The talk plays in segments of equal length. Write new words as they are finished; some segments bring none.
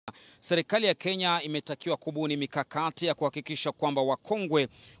Serikali ya Kenya imetakiwa kubuni mikakati ya kuhakikisha kwamba wakongwe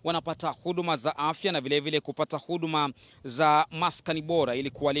wanapata huduma za afya na vilevile kupata huduma za maskani bora ili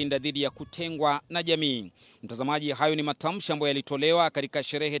kuwalinda dhidi ya kutengwa na jamii. Mtazamaji, hayo ni matamshi ambayo yalitolewa katika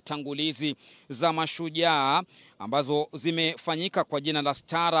sherehe tangulizi za mashujaa ambazo zimefanyika kwa jina la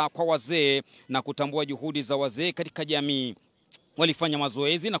stara kwa wazee na kutambua juhudi za wazee katika jamii. Walifanya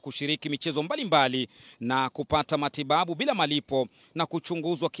mazoezi na kushiriki michezo mbalimbali na kupata matibabu bila malipo na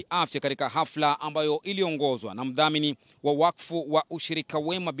kuchunguzwa kiafya katika hafla ambayo iliongozwa na mdhamini wa wakfu wa ushirika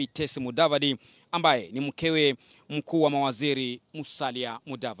wema Bitesi Mudavadi ambaye ni mkewe mkuu wa mawaziri Musalia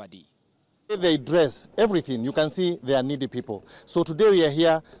Mudavadi. They dress everything. You can see they are needy people. So today we are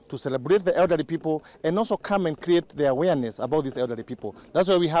here to celebrate the elderly people and also come and create the awareness about these elderly people. That's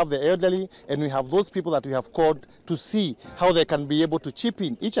why we have the elderly and we have those people that we have called to see how they can be able to chip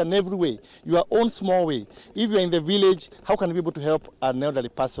in each and every way, your own small way. If you're in the village, how can you be able to help an elderly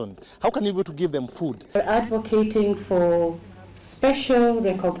person? How can you be able to give them food? We're advocating for special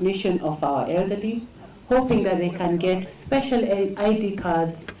recognition of our elderly, hoping that they can get special ID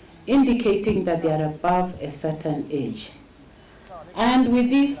cards indicating that they are above a certain age. And with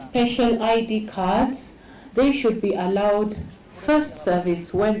these special ID cards, they should be allowed first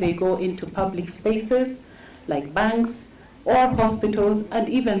service when they go into public spaces like banks or hospitals and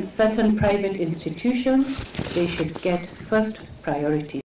even certain private institutions. They should get first priority.